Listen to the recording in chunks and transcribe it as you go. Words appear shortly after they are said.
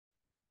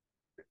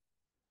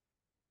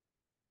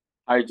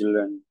Hi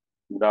children,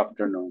 good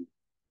afternoon.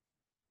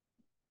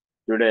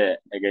 Today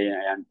again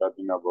I am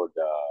talking about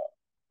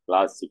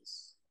class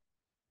 6.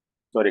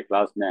 Sorry,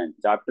 class 9,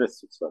 chapter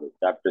 6,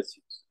 chapter 6.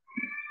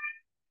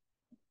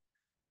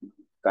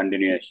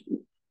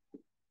 Continuation.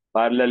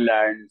 Parallel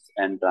lines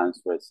and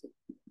transversal.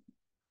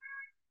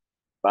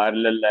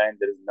 Parallel line,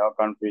 there is no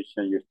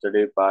confusion. You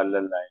study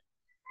parallel line.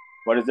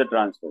 What is the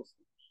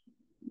transversal?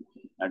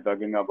 I am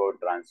talking about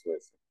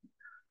transversal.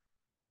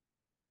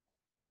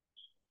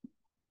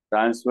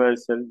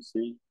 Transversal,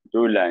 see,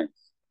 two lines.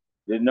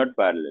 This is not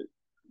parallel.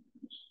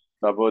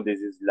 Suppose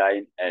this is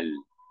line L.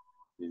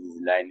 This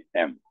is line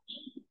M.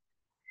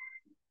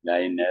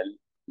 Line L,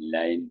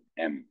 line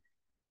M.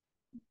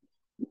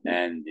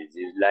 And this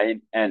is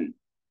line N.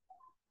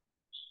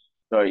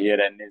 So here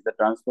N is the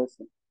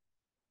transversal.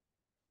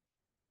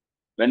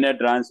 When a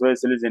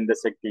transversal is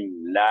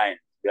intersecting lines,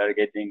 we are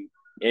getting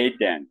 8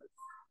 angles.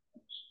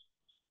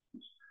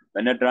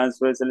 When a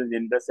transversal is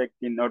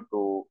intersecting not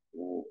two,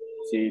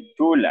 see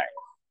two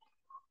lines.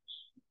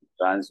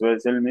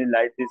 Transversal means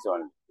like this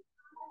only.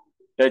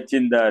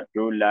 Touching the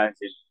two lines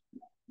in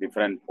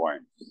different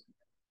points.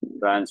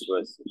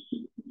 Transversal.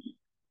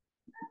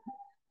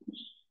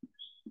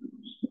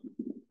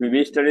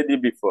 We studied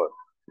it before.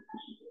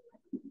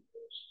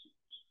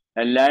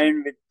 A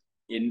line which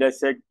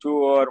intersect two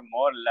or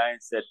more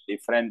lines at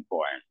different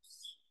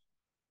points.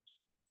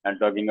 I'm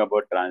talking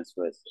about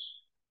transversal.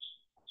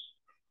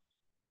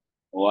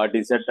 What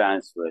is a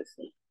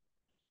transversal?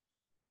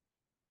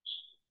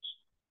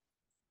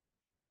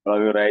 How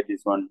do you write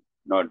this one?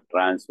 Not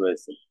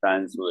transversal.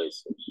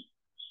 Transversal.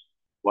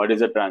 What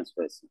is a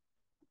transversal?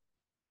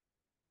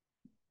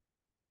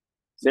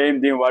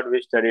 Same thing what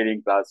we studied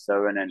in class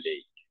 7 and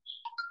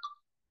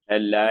 8. A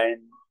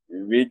line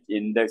which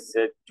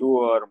intersects two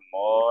or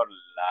more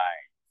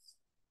lines.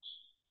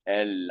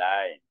 A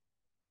line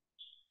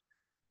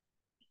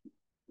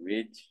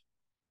which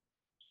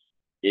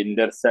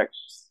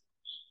intersects.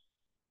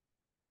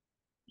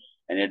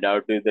 Any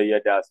doubt is there, you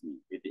have to ask me.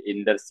 It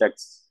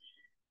intersects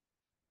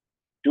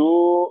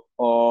two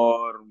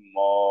or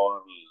more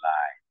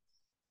lines.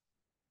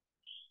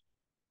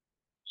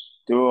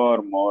 Two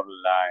or more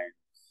lines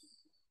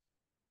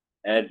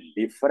at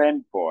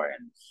different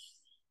points.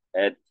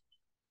 At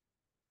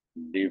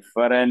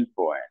different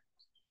points.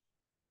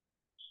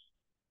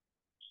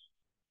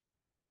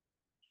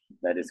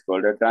 That is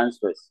called a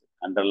transversal.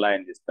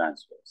 Underline this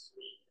transversal.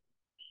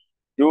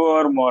 Two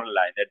or more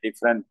lines at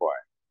different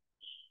points.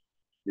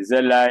 This is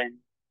a line.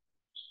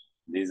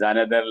 This is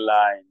another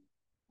line.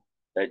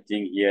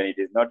 Touching here, it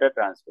is not a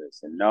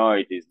transversal. No,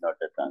 it is not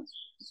a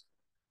transversal.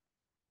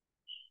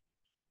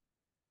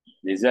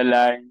 This is a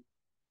line.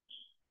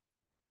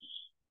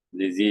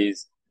 This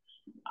is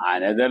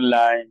another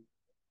line.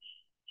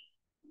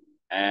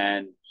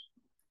 And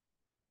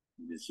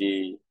you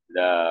see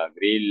the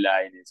green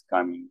line is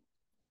coming.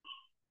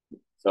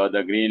 So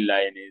the green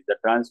line is the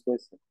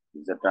transversal.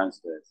 Is a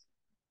transversal.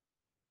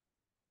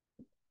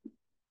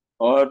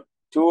 Or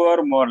two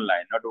or more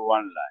line, not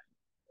one line.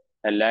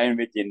 A line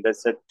which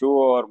intersects two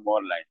or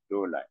more lines,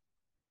 two lines.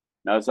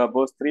 Now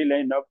suppose three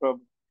lines, no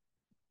problem.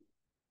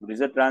 It is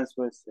a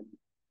transversal.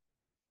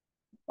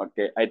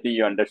 Okay, I think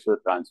you understood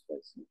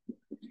transversal.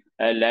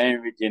 A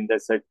line which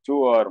intersects two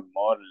or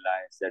more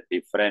lines at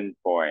different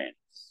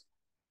points.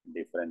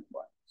 Different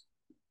points.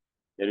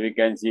 Here we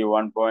can see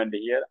one point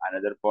here,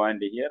 another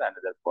point here,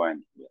 another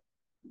point here.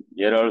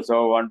 Here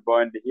also one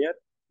point here,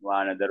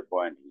 another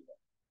point here.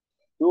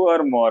 Two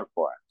or more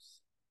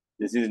points.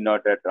 This is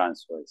not a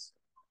transversal.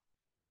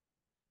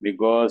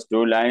 Because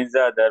two lines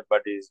are there,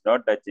 but it is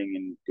not touching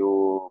in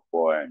 2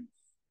 points.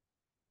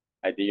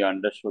 I think you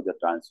understood the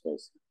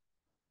transversal.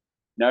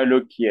 Now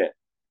look here.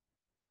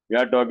 We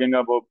are talking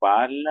about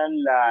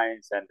parallel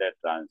lines and the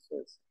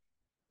transversal.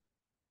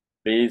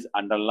 Please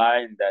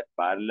underline that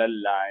parallel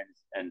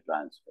lines and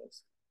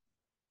transversal.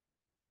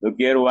 Look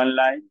here, one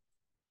line.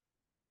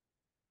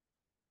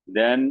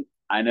 Then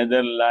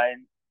another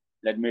line.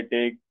 Let me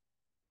take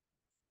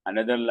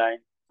another line.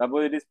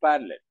 Suppose it is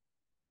parallel.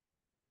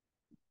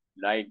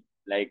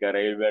 Like a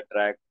railway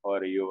track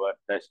or your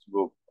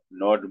textbook,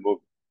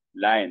 notebook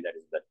line, that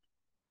is that.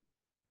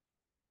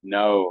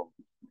 Now,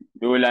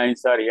 two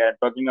lines are here.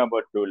 Talking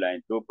about two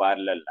lines, two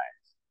parallel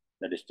lines.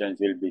 The distance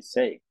will be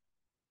same.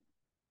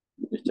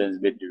 Distance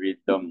between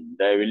them,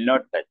 they will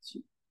not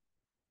touch.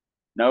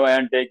 Now I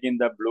am taking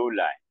the blue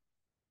line.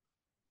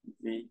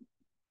 See?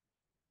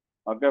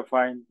 Okay,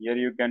 fine. Here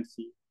you can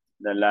see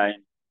the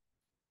line.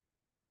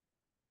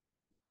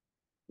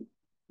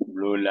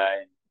 Blue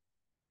line.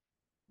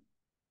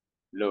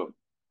 Blue.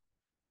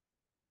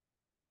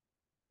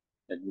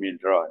 Let me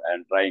draw. I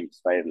am trying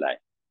spiral line.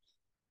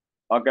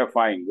 Okay,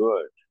 fine.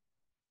 Good.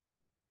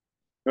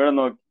 You don't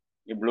know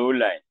the blue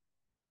line.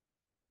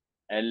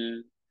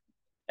 L,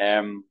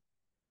 M,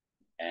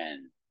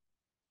 N.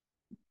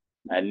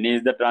 N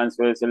is the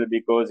transversal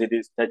because it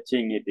is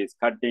touching, it is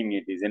cutting,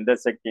 it is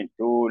intersecting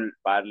two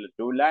parallel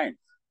two lines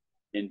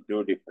in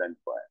two different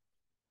points.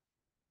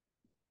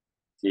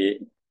 See,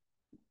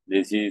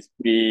 this is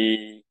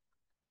P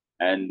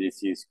and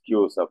this is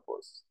Q,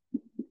 suppose.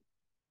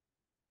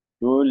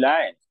 Two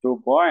lines,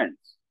 2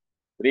 points,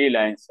 3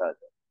 lines are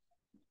there.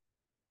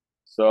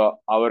 So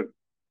our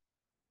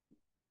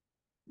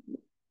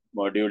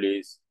module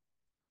is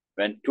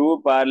when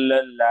two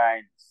parallel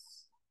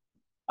lines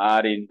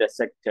are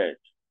intersected,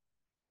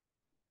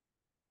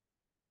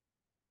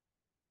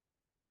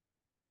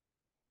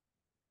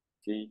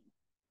 see,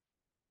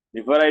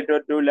 before I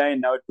told two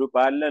lines, now two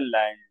parallel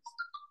lines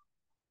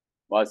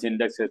was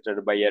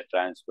intersected by a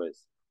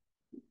transverse.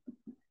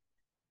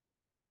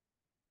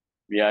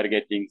 We are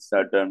getting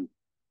certain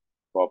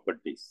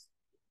properties.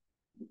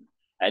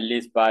 L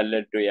is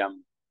parallel to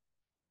M.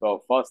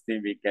 So first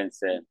thing we can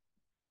say,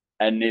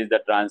 N is the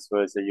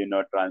transversal,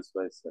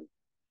 transversal.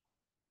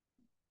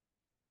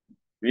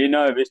 We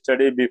know, we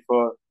studied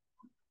before,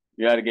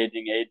 we are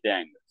getting 8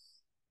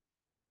 angles.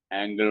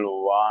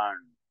 Angle 1,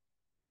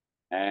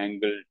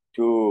 angle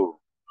 2,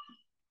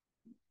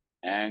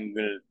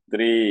 angle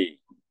 3,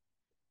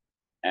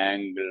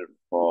 angle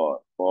 4.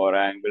 4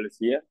 angles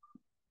here.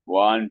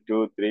 1,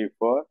 2, 3,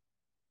 4,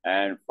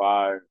 and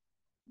 5,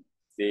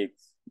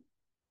 6,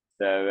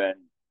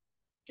 7,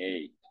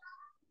 8.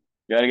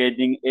 You are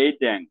getting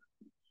 8 angles.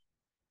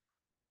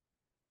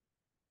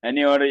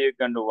 Any order you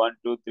can do 1,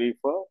 2, 3,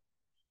 4.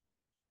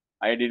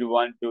 I did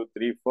 1, 2,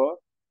 3, 4,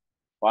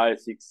 5,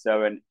 6,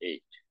 7,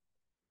 8.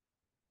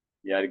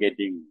 We are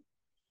getting,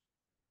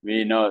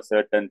 we know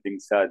certain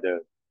things are the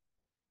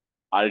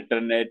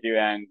alternative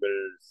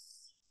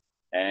angles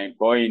and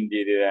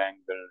co-interior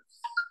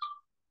angles,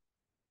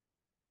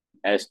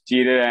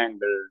 exterior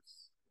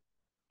angles,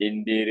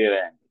 interior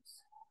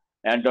angles.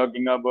 I am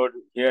talking about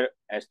here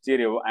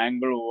exterior,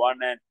 angle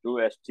 1 and 2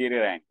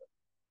 exterior angle,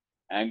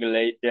 angle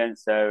 8 and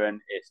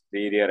 7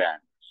 exterior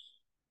angles,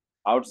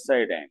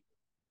 outside angle.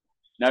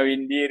 Now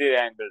interior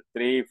angle,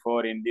 3,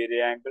 4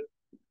 interior angle,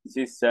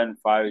 6 and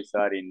 5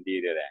 are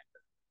interior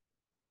angle.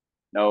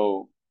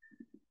 Now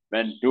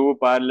when two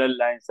parallel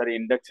lines are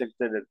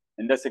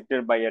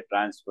intersected by a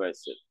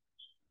transversal,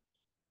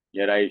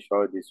 here I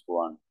show this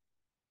one.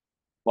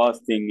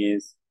 First thing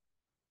is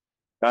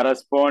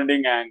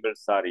corresponding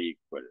angles are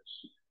equal.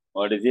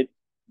 What is it?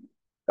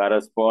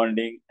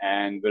 Corresponding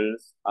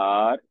angles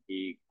are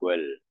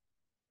equal.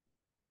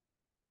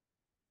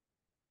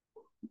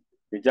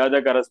 Which are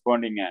the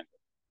corresponding angles?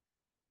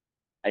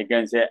 I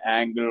can say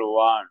angle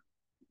 1,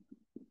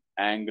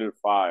 angle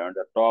 5 on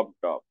the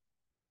top.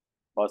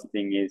 First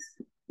thing is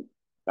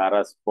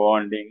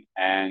corresponding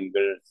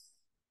angles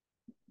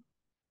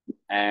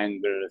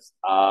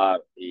are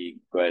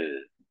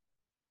equal.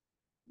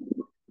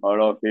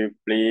 All of you,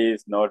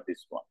 please note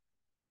this one.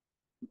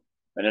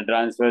 When a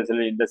transversal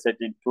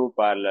intersecting two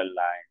parallel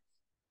lines,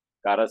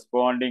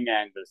 corresponding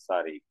angles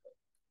are equal.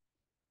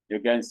 You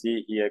can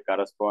see here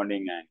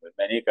corresponding angles.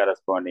 Many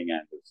corresponding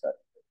angles are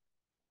equal.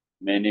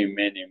 Many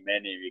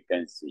we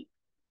can see.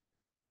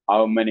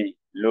 How many?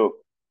 Look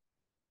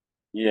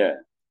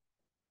here.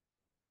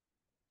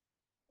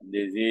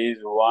 This is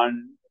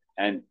 1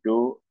 and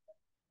 2,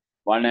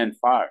 1 and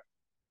 5.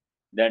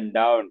 Then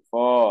down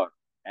 4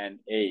 and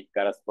 8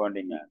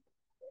 corresponding angle.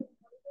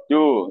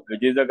 2,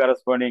 which is the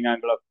corresponding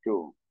angle of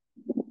 2.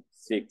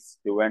 6,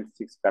 2 and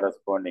 6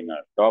 corresponding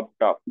angle.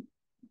 Top.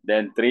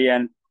 Then 3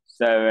 and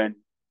 7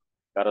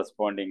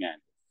 corresponding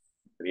angles.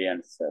 3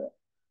 and 7.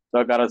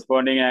 So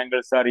corresponding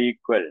angles are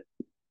equal.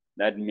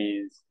 That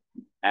means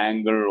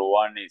angle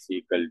 1 is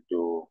equal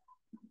to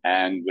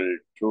angle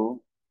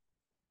 2.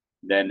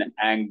 Then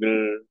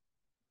angle,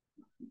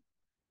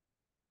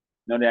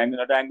 not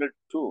angle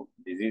 2.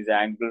 This is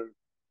angle,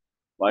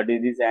 what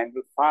is this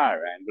angle 5?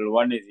 Angle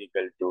 1 is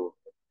equal to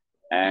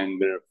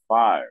angle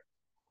 5.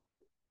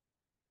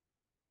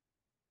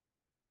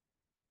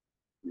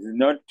 This is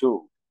not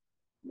 2.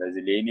 That's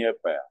a linear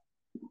pair.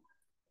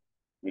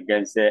 We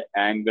can say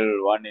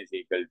angle 1 is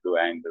equal to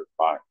angle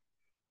 5.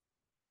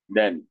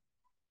 Then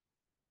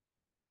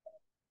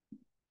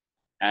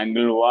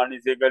angle 1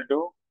 is equal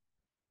to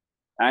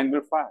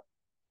angle 5.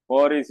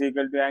 4 is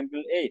equal to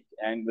angle 8.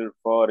 Angle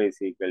 4 is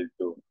equal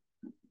to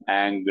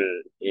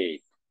angle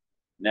 8.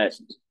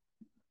 Next,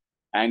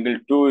 angle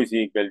 2 is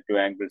equal to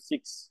angle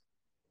 6.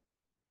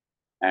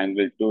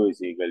 Angle 2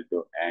 is equal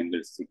to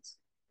angle 6.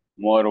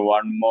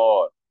 One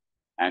more.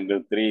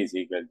 Angle 3 is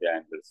equal to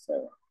angle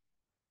 7.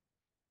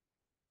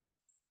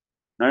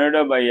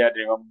 Now, by heart,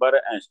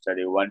 remember and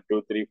study 1,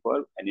 2, 3,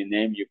 4. Any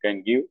name you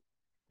can give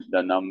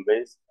the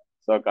numbers.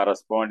 So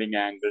corresponding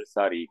angles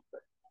are equal.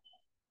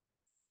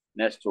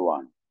 Next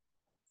one.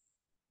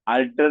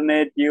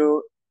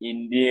 Alternative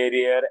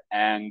interior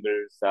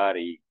angles are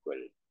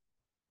equal.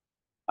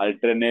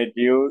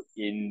 Alternative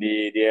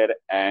interior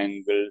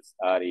angles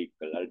are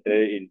equal.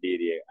 Alternative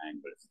interior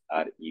angles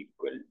are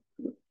equal.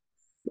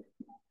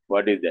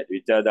 What is that?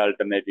 Which are the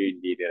alternative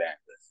interior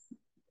angles?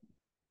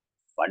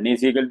 1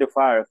 is equal to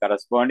 5,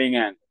 corresponding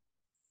angle.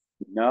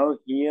 Now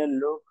here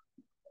look,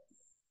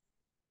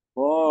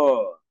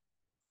 4.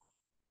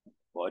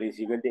 4 is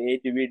equal to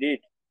 8 we did,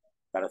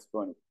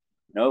 corresponding.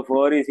 Now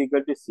 4 is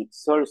equal to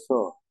 6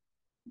 also.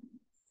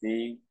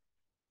 See,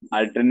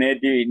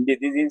 alternative, this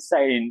is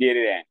inside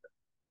interior angle.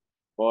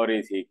 4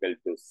 is equal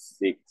to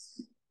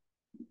 6.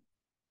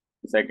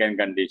 Second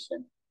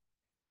condition,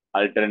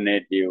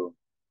 alternative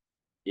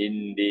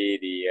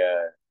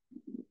interior.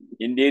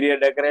 Interior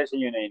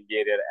decoration,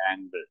 interior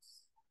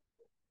angles.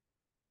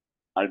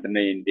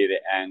 Alternate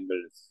interior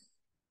angles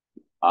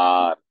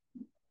are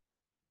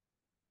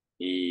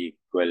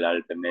equal.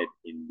 Alternate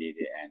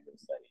interior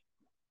angles are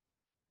equal.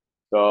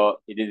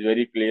 So it is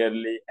very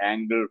clearly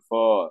angle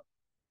 4.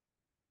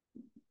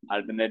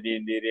 Alternate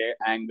interior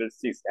angle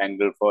 6.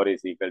 Angle 4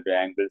 is equal to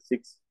angle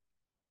 6.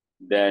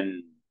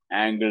 Then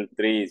angle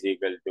 3 is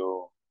equal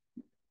to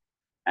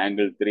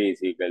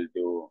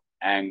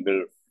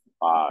angle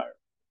 5.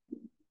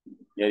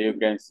 Here you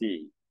can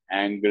see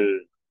angle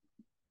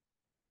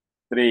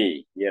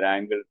 3. Here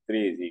angle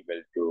 3 is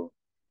equal to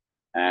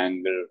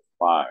angle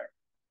 5.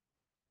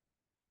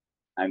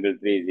 Angle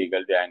 3 is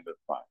equal to angle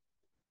 5.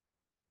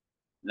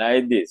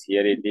 Like this,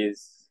 here it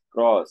is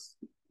cross.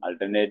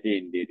 Alternative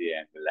interior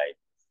angle like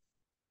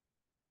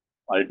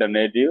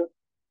alternative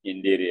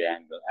interior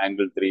angle.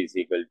 Angle 3 is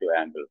equal to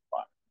angle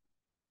 5.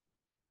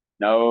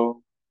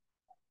 Now,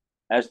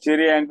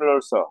 exterior angle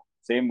also,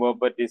 same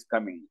property is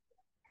coming.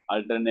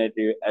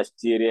 Alternative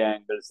exterior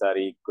angles are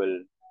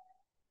equal.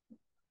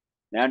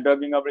 Now I am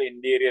talking about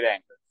interior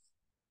angles.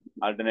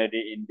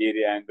 Alternative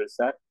interior angles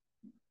are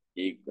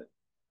equal.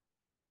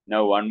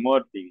 Now one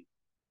more thing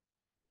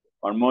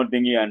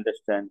you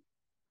understand.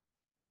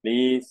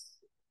 Please,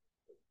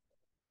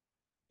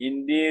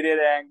 interior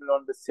angle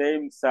on the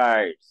same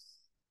sides.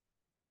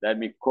 That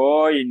means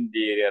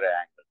co-interior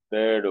angle.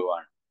 Third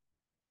one.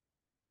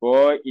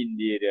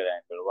 Co-interior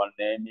angle. One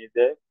name is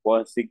the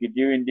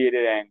consecutive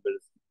interior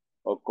angles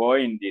or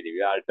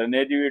co-interior.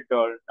 Alternative we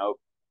told. Now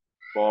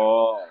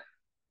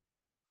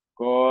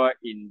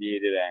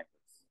co-interior angles.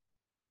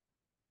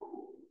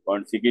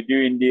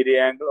 Consecutive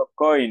interior angle or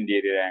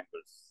co-interior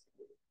angles.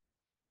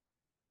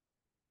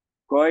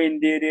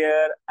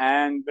 Co-interior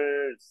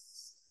angles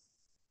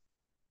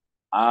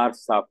are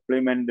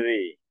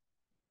supplementary.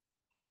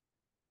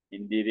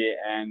 Interior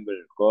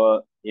angle,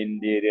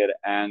 co-interior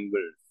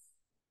angles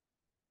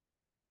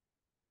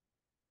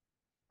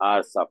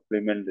are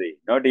supplementary,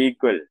 not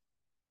equal.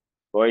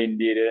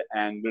 Co-interior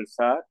angles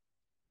are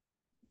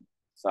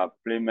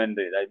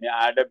supplementary. That means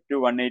add up to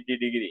 180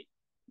 degree.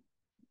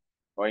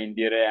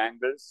 Co-interior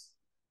angles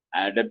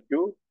add up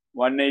to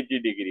 180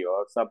 degree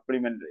or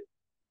supplementary.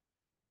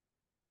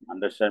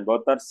 Understand?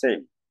 Both are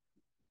same.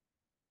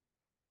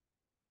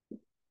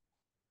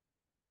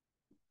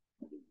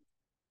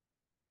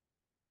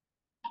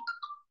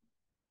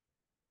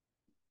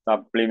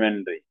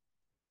 Supplementary.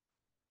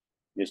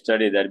 You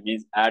study that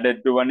means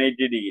added to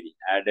 180 degree.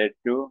 Added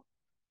to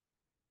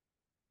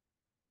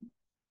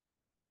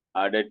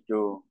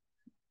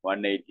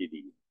 180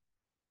 degree.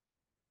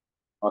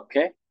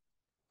 Okay?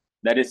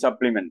 That is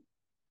supplement.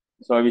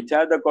 So which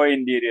are the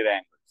co-interior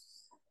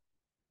angles?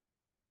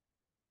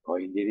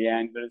 Co-interior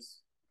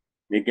angles.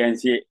 We can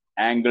see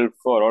angle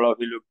 4. All of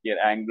you look here.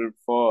 Angle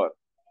 4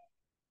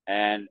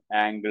 and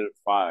angle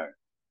 5.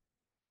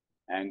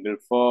 Angle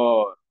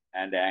 4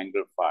 and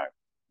angle 5.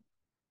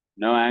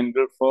 Now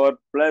angle 4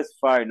 plus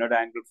 5. Not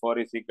angle 4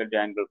 is equal to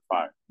angle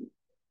 5.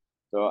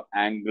 So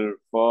angle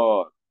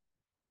 4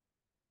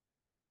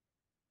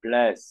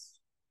 plus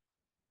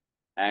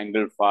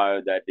angle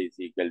 5, that is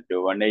equal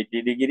to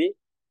 180 degree.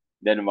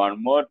 Then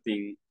one more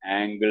thing,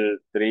 angle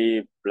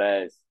 3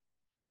 plus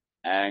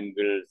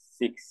angle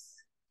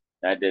 6,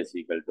 that is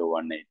equal to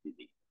 180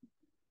 degree.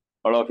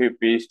 All of you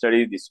please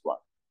study this one.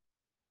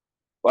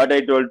 What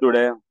I told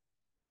today,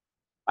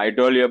 I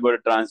told you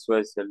about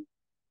transversal.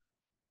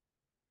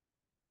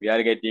 We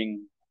are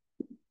getting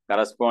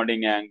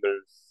corresponding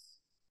angles.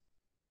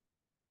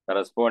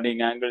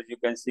 Corresponding angles, you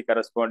can see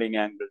corresponding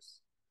angles.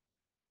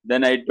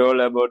 Then I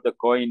told about the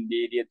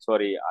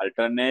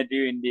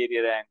alternative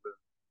interior angle.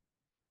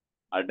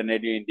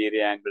 Alternative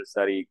interior angles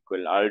are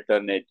equal,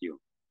 alternative.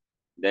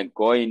 Then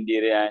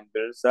co-interior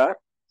angles are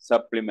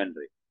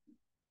supplementary,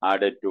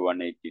 added to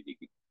 180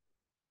 degree.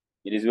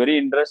 It is very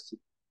interesting.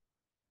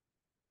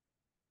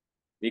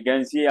 We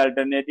can see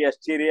alternative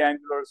exterior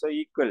angle also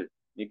equal.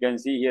 We can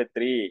see here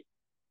 3,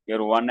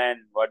 here 1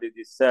 and what is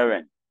this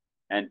 7,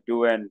 and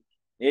 2 and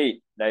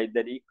 8, like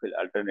that equal.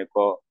 Alternate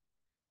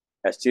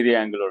exterior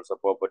angle also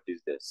property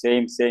is there.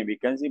 Same. We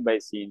can see by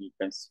seeing, you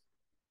can see.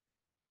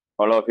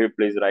 All of you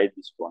please write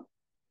this one.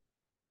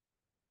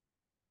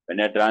 When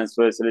a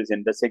transversal is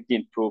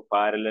intersecting two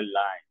parallel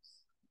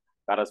lines,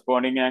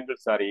 corresponding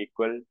angles are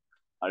equal,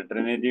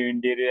 alternative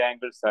interior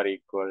angles are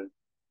equal,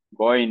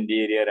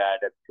 co-interior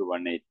add up to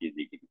 180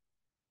 degree.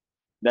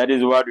 That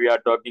is what we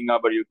are talking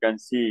about. You can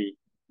see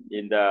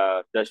in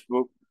the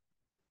textbook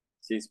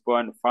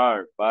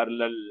 6.5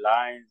 parallel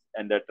lines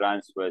and the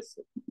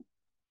transversal.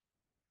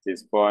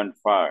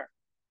 6.5.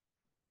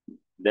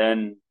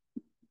 Then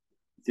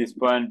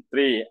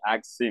 6.3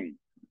 axiom.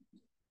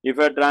 If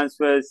a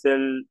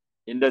transversal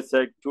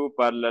intersect two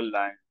parallel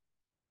lines,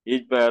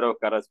 each pair of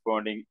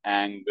corresponding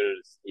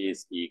angles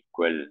is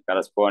equal.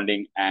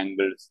 Corresponding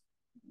angles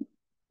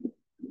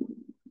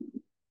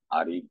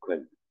are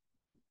equal.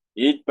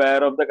 Each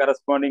pair of the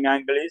corresponding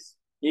angle is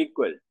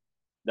equal.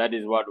 That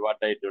is what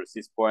I told,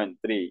 6.3.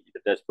 In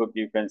the textbook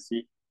you can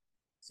see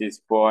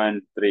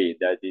 6.3.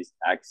 That is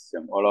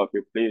axiom. All of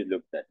you please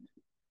look at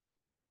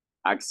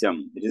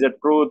axiom. It is a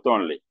truth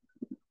only.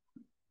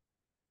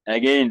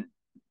 Again,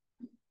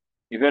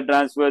 if a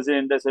transverse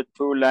intersect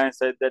two lines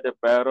such that a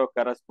pair of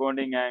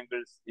corresponding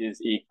angles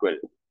is equal.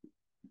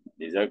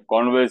 These are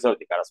converse of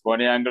the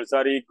corresponding angles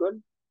are equal.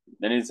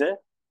 Then it's a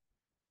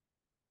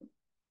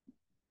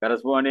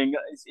corresponding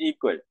is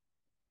equal.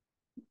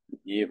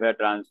 If a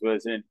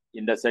transverse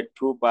intersect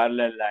two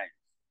parallel lines,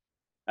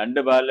 and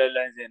the parallel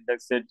lines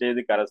intersect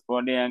the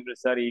corresponding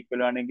angles are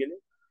equal ആണെങ്കിൽ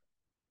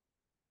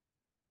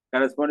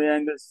corresponding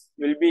angles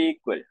will be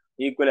equal.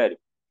 Equal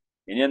ആയിരിക്കും.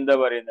 ഇനി എന്താ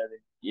പറയുന്നത്?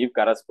 If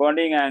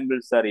corresponding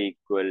angles are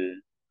equal,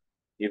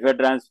 if a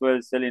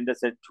transversal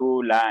intersect two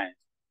lines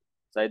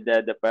such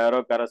that the pair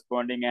of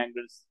corresponding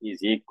angles is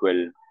equal,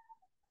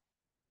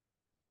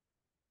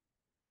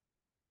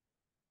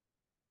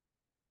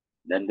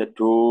 then the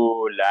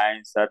two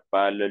lines are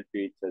parallel to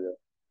each other.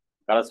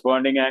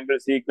 Corresponding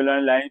angles equal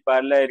and line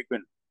parallel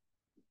ആയിരിക്കും.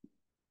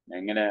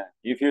 എങ്ങനെ?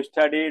 If you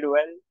studied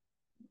well,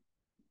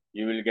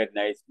 you will get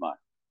nice mark.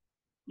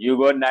 You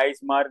got nice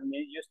mark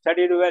means you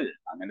studied well.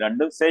 അങ്ങനെ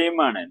രണ്ടും same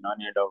ആണ്. No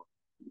need of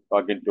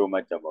talking too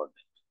much about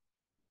it.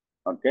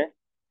 Okay?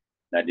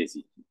 That is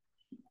it.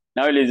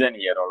 Now listen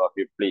here, all of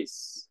you, please.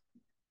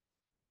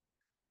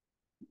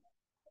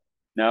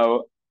 Now,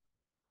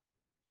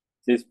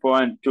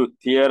 6.2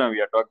 theorem, we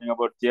are talking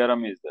about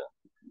theorem is the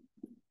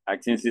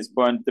axiom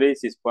 6.3,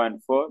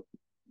 6.4.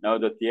 Now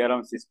the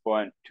theorem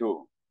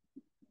 6.2.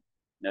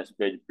 Next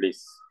page,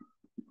 please.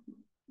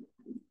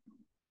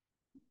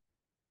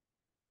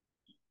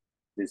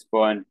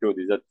 6.2,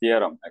 this is a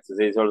theorem.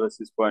 Exercise also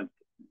 6.2.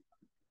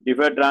 If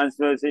a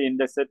transverse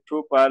intersect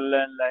two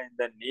parallel lines,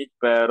 then each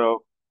pair of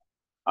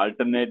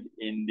alternate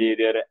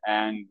interior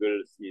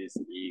angles is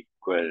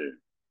equal.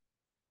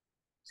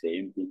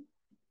 Same thing.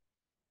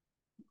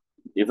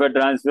 If a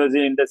transverse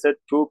intersect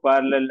two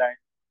parallel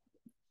lines,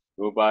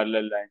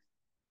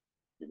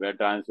 if a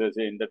transverse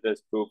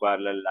intersects two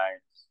parallel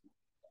lines,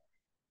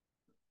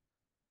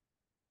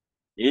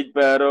 each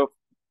pair of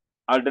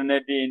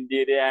alternating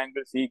interior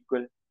angles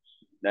equal.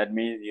 That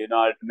means you know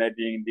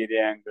alternating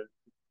interior angle,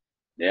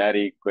 they are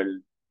equal,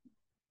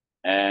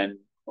 and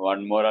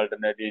one more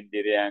alternating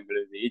interior angle.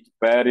 Each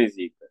pair is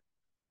equal.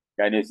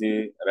 Can you see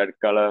red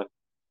color?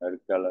 Red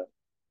color.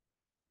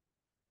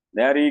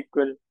 They are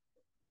equal.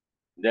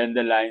 Then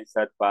the lines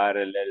are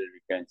parallel.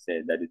 We can say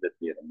that is the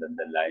theorem. Then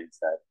the lines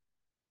are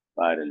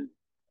parallel.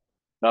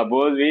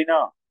 Suppose we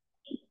know.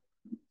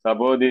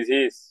 Suppose this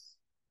is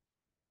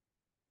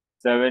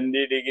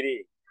 70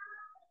 degree.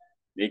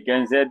 We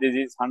can say this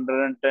is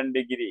 110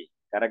 degree.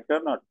 Correct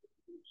or not?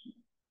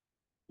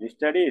 We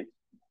studied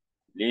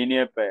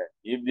linear pair.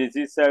 If this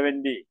is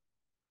 70,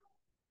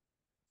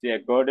 see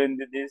according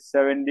to this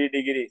 70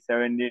 degree,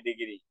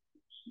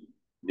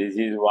 this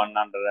is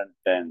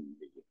 110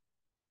 degree.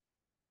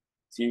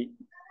 See,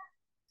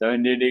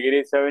 70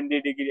 degree,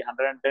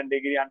 110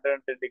 degree,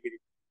 110 degree.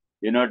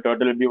 You know,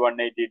 total will be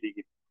 180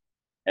 degree.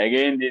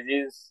 Again, this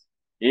is,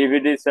 if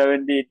it is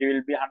 70, it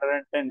will be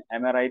 110.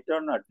 Am I right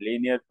or not?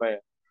 Linear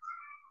pair.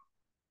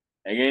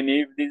 Again,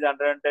 if this is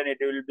 110, it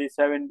will be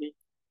 70.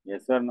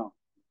 Yes or no?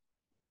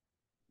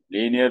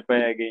 Linear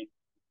pair again.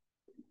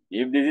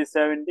 If this is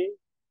 70,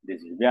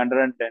 this will be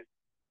 110.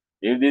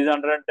 If this is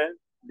 110,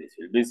 this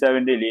will be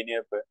 70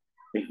 linear pair.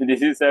 If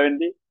this is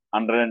 70,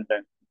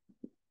 110.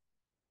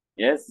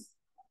 Yes.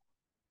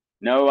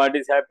 Now what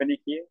is happening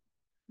here?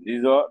 This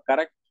is all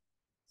correct.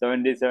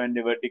 70,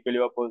 70 vertically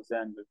opposite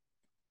angle.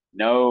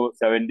 Now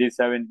 70,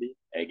 70.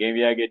 Again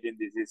we are getting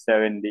this is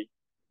 70.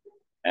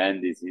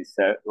 And this is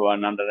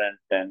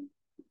 110.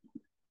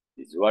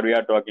 This is what we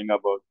are talking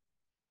about.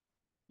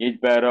 Each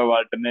pair of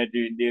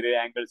alternative interior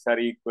angles are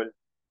equal.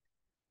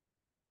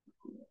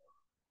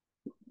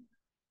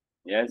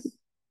 Yes.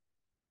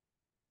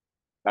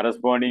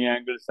 Corresponding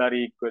angles are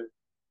equal.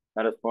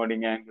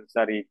 Corresponding angles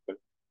are equal.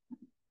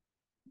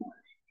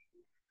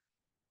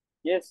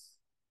 Yes.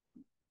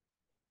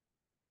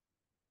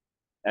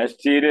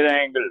 Exterior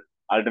angle.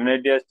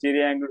 Alternative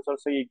exterior angles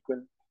also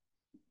equal.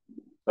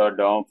 So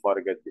don't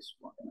forget this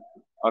one.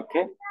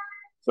 Okay.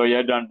 So you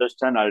have to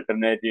understand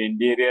alternative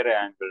interior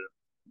angle,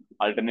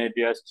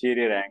 alternative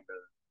exterior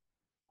angle,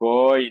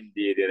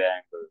 co-interior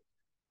angle.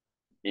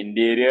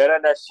 Interior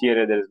and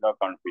exterior, there is no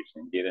confusion.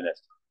 Interior and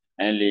exterior.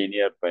 And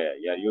linear pair,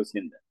 you are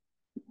using that.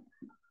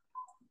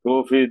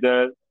 Proof is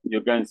there,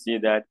 you can see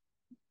that.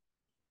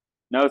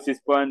 Now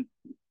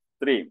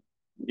 6.3.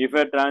 If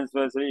a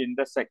transversal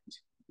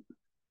intersect,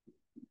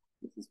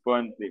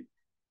 6.3.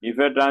 If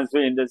a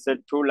transversal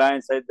intersect two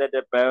lines such that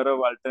a pair of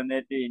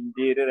alternative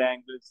interior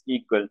angles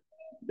equal,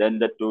 then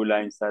the two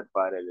lines are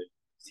parallel.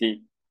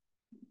 See,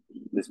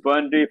 this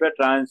point, if a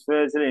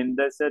transversal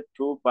intersect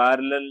two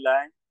parallel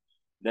lines,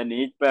 then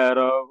each pair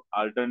of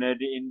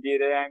alternative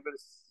interior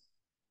angles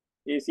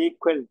is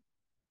equal.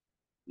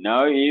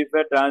 Now, if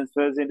a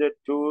transversal into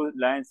two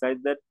lines such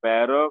that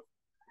pair of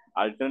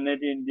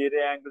Alternate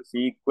interior angles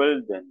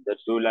equal, then the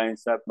two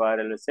lines are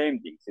parallel. Same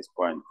thing,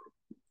 6.3.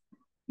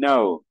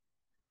 Now,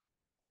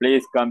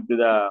 please come to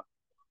the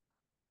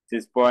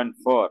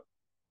 6.4.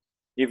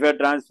 If a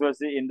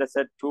transverse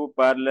intersect two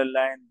parallel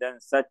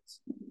lines,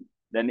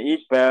 then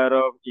each pair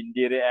of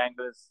interior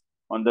angles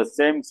on the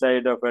same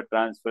side of a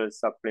transverse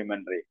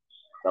supplementary.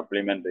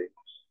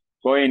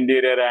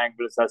 Co-interior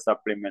angles are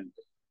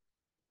supplementary.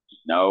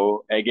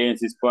 Now, again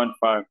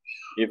 6.5.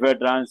 If a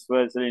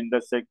transversal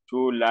intersect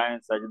two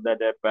lines such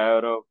that a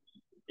pair of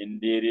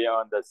interior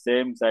on the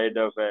same side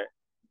of a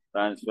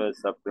transverse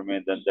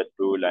supplement, then the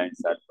two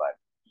lines are parallel.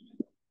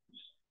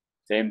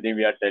 Same thing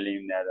we are telling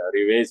in the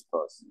reverse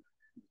process.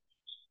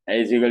 A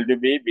is equal to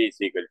B, B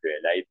is equal to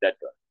A, like that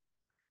one.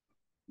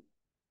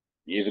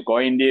 If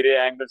co-interior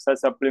angles are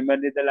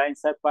supplementary, the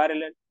lines are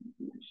parallel.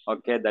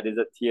 Okay, that is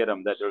a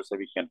theorem that also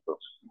we can prove.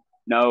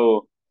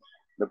 Now,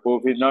 the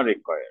proof is not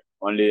required.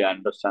 Only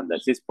understand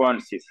that.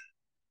 6.6.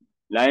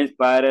 Lines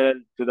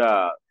parallel to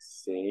the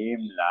same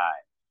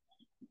line.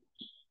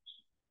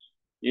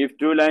 If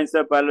two lines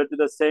are parallel to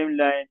the same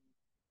line,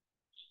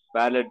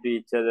 parallel to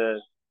each other,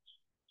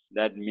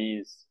 that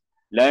means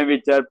lines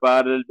which are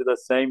parallel to the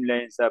same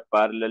lines are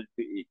parallel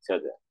to each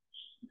other.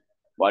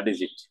 What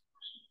is it?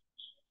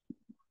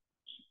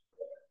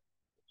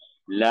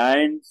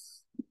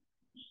 Lines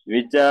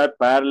which are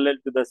parallel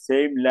to the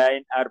same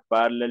line are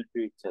parallel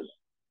to each other.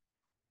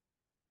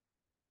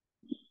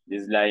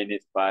 This line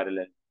is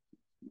parallel.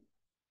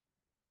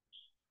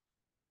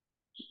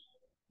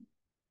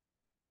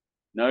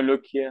 Now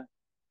look here.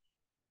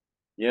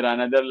 Here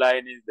another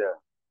line is there.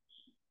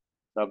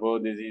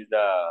 Suppose this is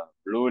the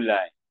blue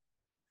line.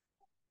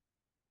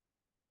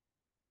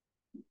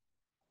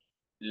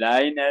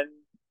 Line L,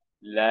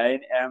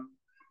 line M,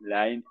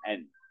 line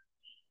N.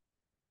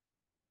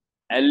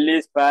 L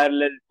is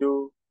parallel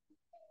to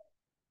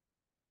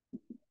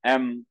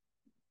M.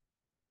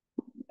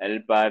 L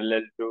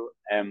parallel to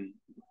M.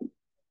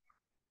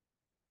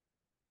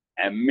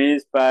 M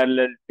is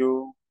parallel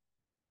to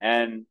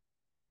N.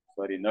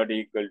 Sorry, not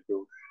equal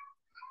to.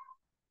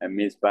 M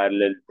is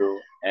parallel to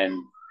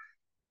N.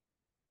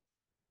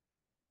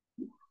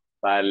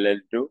 Parallel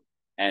to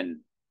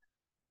N.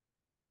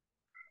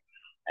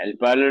 L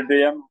parallel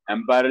to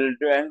M parallel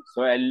to N.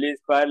 So L is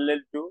parallel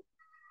to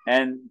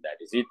N. That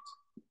is it.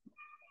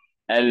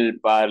 L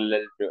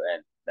parallel to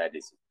N. That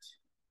is it.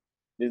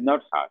 It is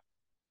not hard.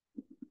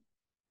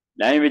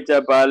 Lines which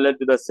are parallel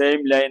to the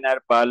same line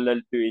are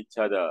parallel to each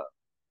other.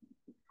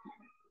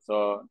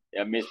 So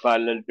M is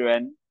parallel to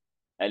N.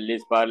 L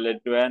is parallel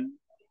to N.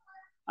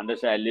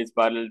 Understand? L is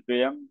parallel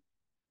to M.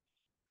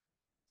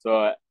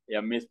 So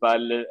M is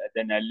parallel,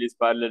 then L is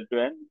parallel to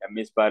N. M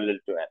is parallel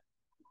to N.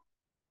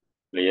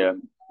 Clear?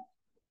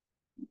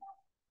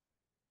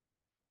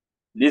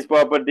 This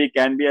property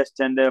can be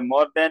extended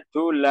more than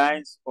two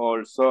lines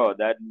also.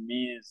 That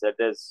means that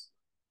is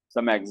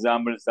some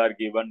examples are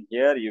given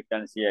here. You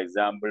can see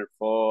example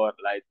 4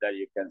 like that.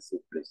 You can see,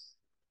 please.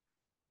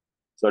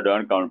 So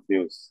don't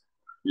confuse.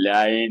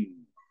 Line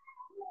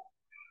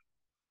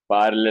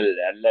parallel.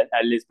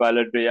 L is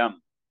parallel to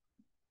M.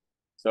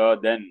 So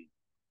then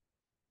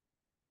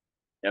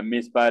M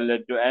is parallel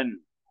to N.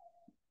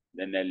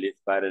 Then L is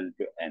parallel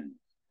to N.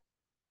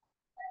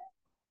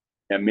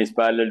 M is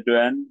parallel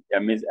to N.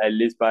 L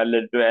is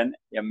parallel to N.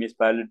 M is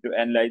parallel to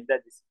N like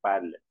that. Is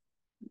parallel.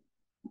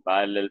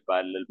 Parallel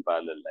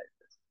like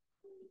this.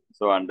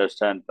 So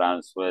understand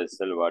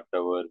transversal,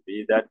 whatever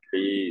be that,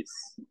 please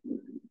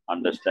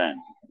understand.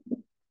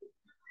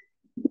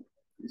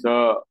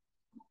 So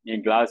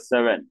in class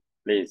 7,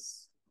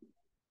 please,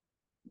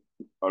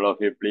 all of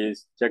you,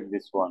 please check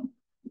this one,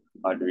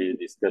 what we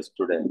discussed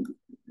today.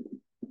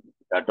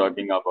 We are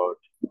talking about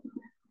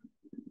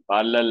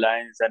parallel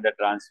lines and the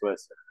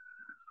transversal.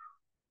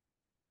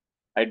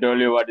 I told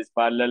you what is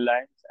parallel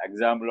lines.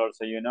 Example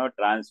also,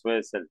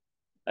 transversal.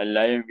 A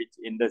line which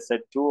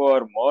intersect two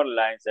or more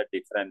lines at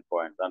different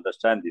points.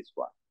 Understand this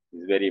one.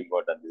 It's very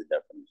important, this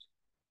definition.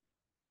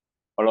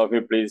 All of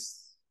you,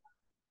 please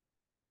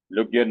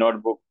look your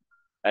notebook.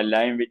 A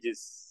line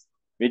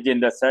which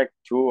intersect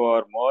two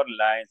or more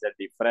lines at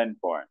different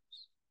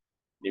points.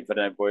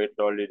 Different point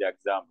told you the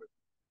example.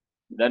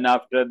 Then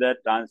after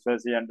that,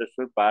 transversely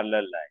understood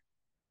parallel line.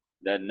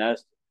 Then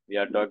next, we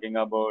are talking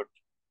about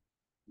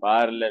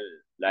parallel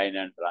line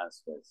and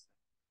transverse.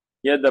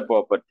 Here the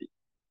property.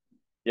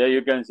 Here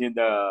you can see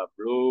the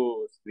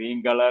blue,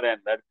 green color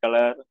and red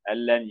color,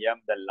 L and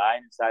M, the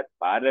lines are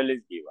parallel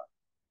is given.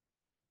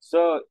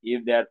 So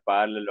if they are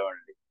parallel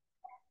only,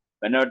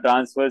 whenever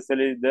transversal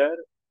is there,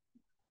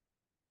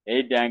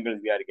 8 angles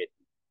we are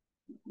getting.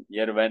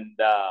 Here when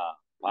the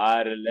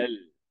parallel,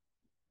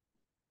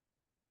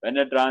 when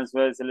a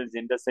transversal is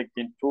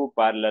intersecting two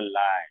parallel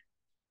lines,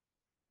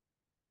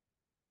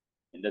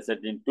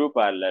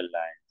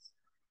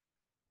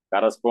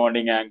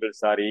 corresponding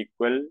angles are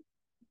equal,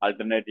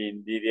 alternate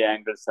interior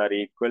angles are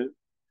equal,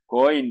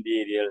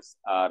 co-interiors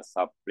are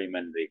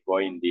supplementary,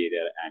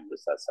 co-interior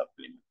angles are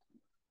supplementary.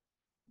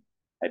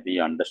 I think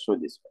you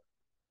understood this one.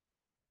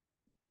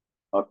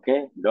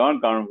 Okay, don't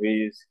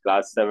confuse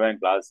class 7,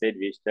 class 8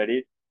 we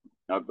studied.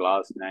 Now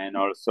class 9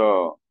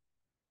 also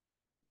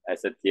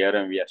as a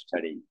theorem we are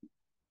studying.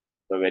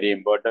 So very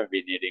important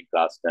we need in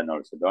class 10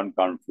 also. Don't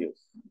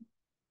confuse.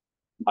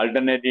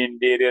 Alternate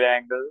interior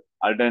angle,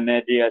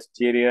 alternate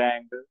exterior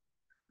angle,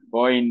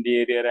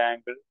 co-interior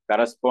angle,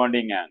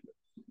 corresponding angle.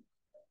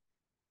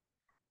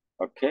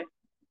 Okay.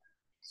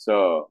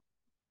 So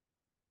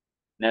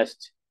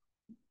next,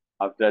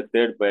 after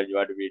third page,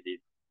 what we did?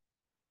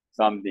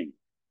 Something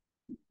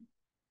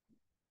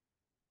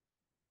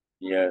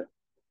here.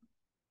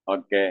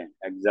 Okay.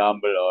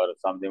 Example or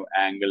something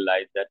angle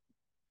like that.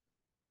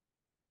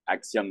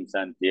 Axioms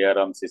and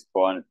theorems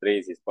 6.3,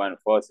 6.4,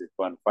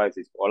 6.5,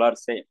 6, all are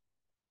same.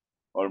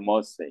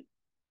 Almost same.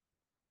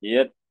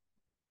 Here,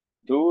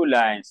 two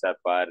lines are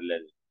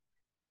parallel.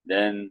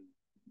 Then,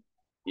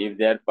 if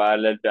they are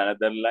parallel to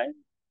another line,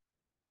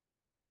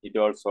 it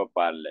also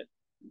parallel.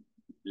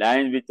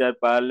 Lines which are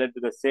parallel to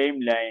the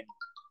same line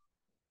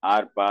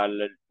are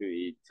parallel to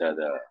each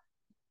other.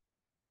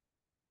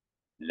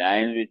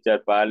 Lines which are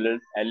parallel,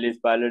 L is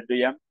parallel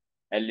to M,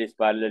 L is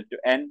parallel to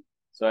N,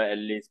 so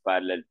L is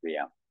parallel to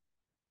M.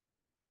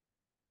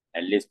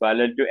 L is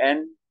parallel to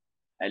N,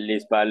 L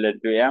is parallel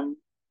to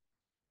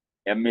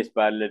M is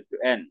parallel to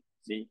N.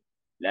 See,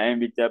 lines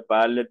which are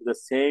parallel to the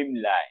same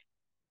line.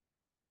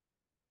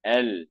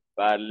 L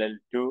parallel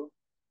to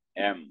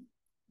M,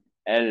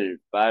 L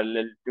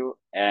parallel to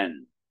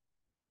N.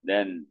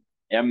 Then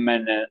M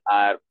and N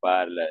are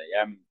parallel,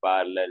 M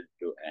parallel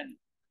to N.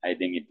 I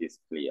think it is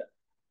clear.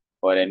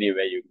 Or any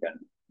way you can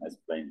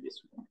explain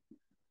this one.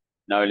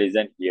 Now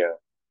listen here.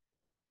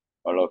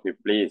 All of you,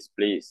 please,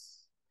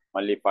 please.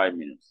 Only 5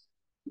 minutes.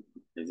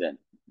 Listen.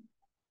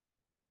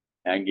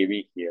 I am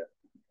giving here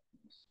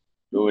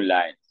two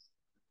lines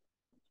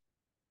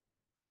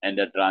and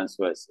a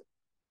transversal.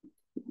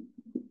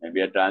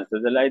 Maybe a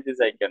transversal like this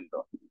I can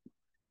draw.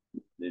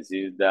 This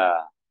is the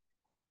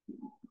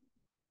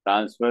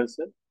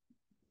transversal.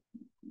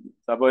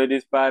 Suppose it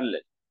is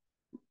parallel.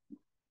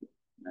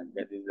 And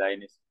that is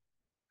line is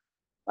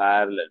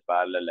parallel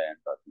I am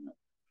talking about.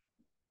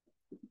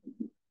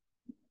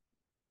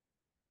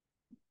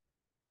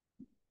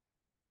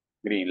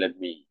 Green, let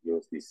me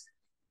use this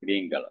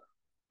green color.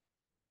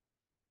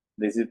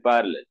 This is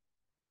parallel.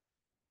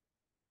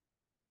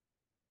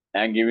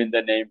 I am giving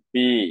the name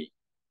P,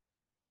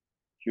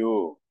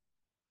 Q,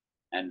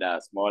 and a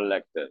small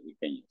letter we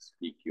can use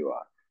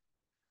PQR.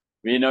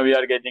 We know we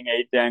are getting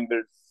 8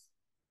 angles.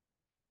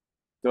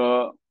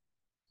 So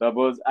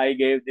suppose I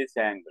gave this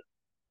angle.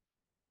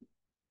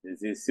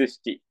 This is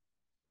 60.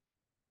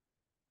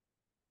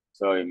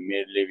 So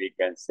immediately we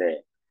can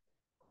say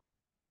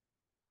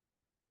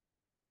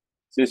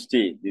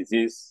 60. This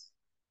is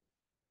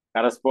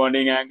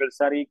corresponding angles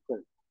are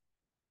equal.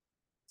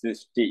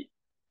 60.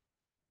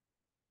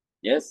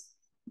 Yes.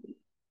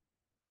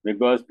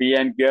 Because P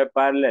and Q are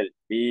parallel.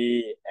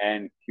 P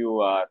and Q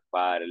are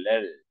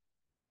parallel.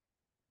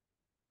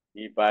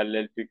 P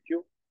parallel to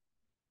Q.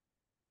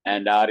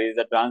 And R is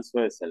the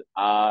transversal.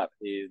 R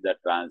is the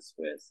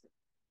transversal.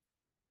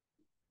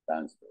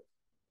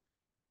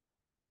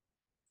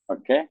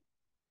 Okay.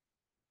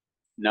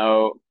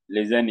 Now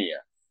listen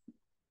here.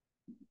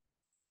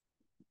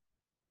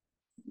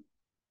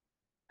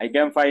 I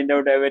can find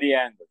out every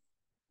angle.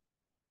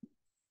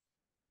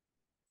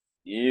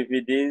 If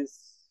it is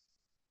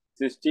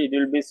 60, it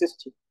will be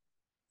 60.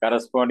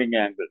 Corresponding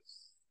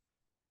angles.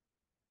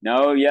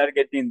 Now we are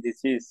getting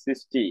this is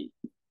 60.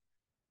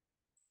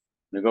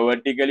 Because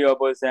vertically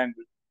opposite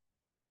angle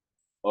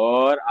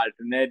or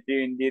alternative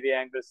interior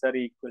angles are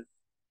equal.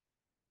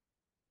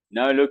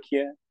 Now look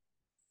here.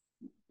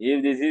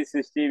 If this is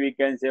 60, we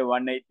can say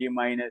 180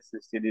 minus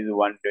 60, this is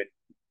 120.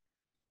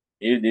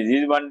 If this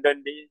is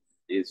 120,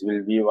 this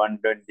will be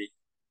 120.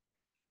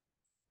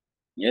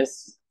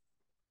 Yes?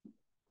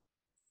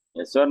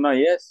 Yes or no?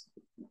 Yes.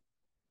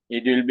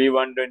 It will be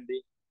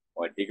 120.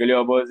 Vertically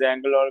opposite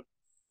angle or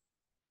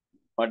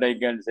what I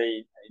can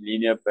say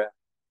linear pair.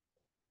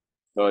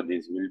 So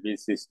this will be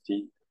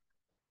 60.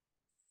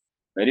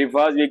 Very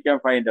fast we can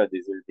find out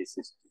this will be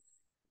 60.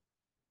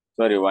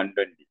 Sorry,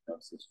 120,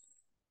 not 60.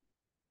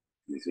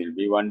 This will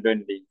be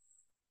 120.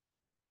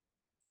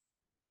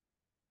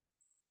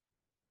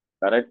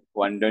 Correct?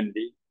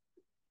 120.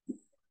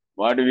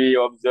 What do we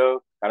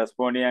observe?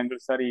 Corresponding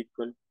angles are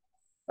equal.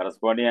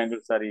 Corresponding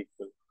angles are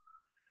equal.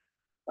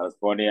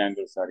 Corresponding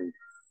angles are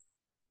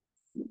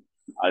equal.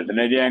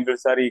 Alternative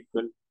angles are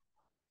equal.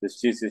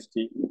 60,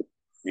 60.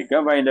 We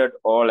can find out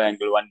all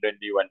angle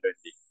 120,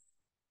 120.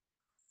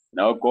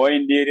 Now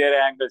co-interior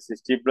angle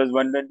 60 plus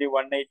 120,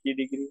 180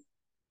 degree.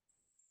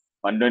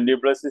 120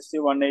 plus 60,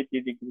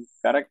 180 degree.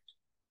 Correct?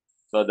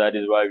 So that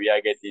is why we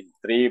are getting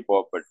three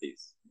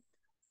properties.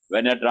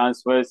 When a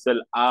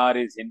transversal R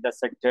is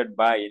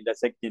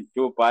intersecting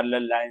two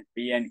parallel lines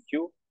P and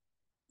Q,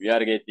 we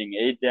are getting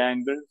 8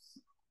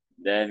 angles.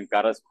 Then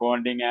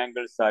corresponding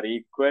angles are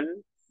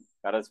equal.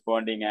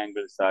 Corresponding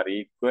angles are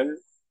equal.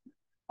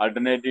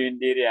 Alternative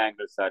interior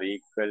angles are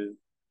equal.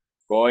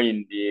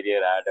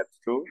 Co-interior add up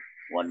to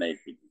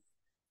 180.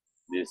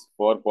 This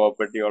 4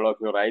 property, all of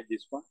you write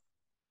this one.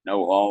 Now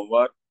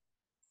homework.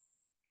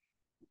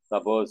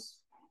 Suppose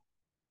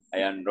I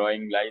am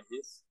drawing like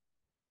this.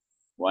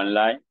 One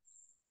line,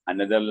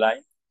 another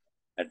line,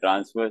 a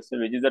transversal.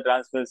 Which is the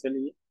transversal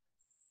here?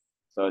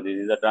 So this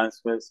is the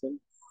transversal.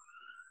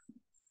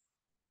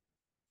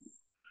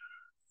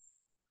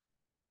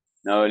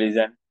 Now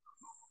listen.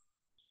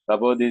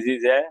 Suppose this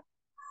is A,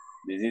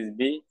 this is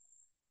B,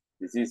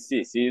 this is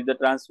C. C is the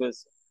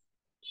transversal.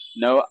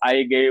 Now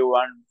I gave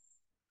one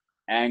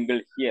angle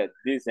here.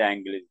 This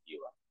angle is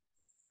given.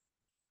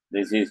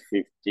 This is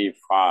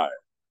 55.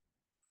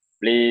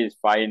 Please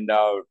find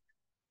out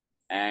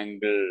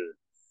angle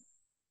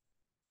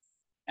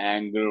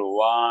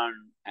 1,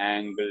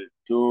 angle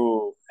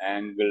 2,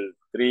 angle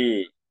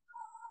 3,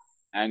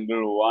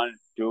 angle 1,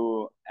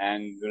 2,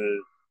 angle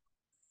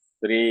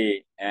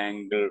 3,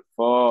 angle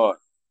 4,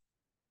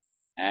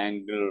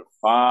 angle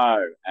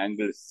 5,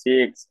 angle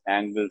 6,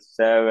 angle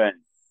 7,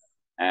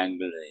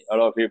 angle 8.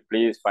 All of you,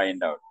 please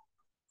find out.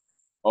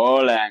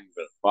 All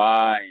angle,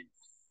 find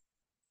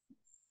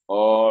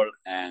all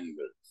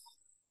angles.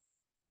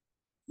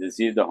 This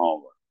is the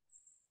homework.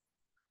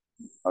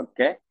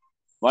 Okay?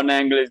 One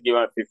angle is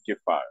given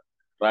 55.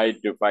 Try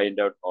to find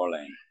out all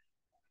angles.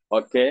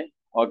 Okay?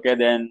 Okay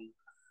then.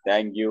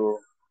 Thank you.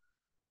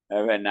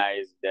 Have a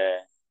nice day.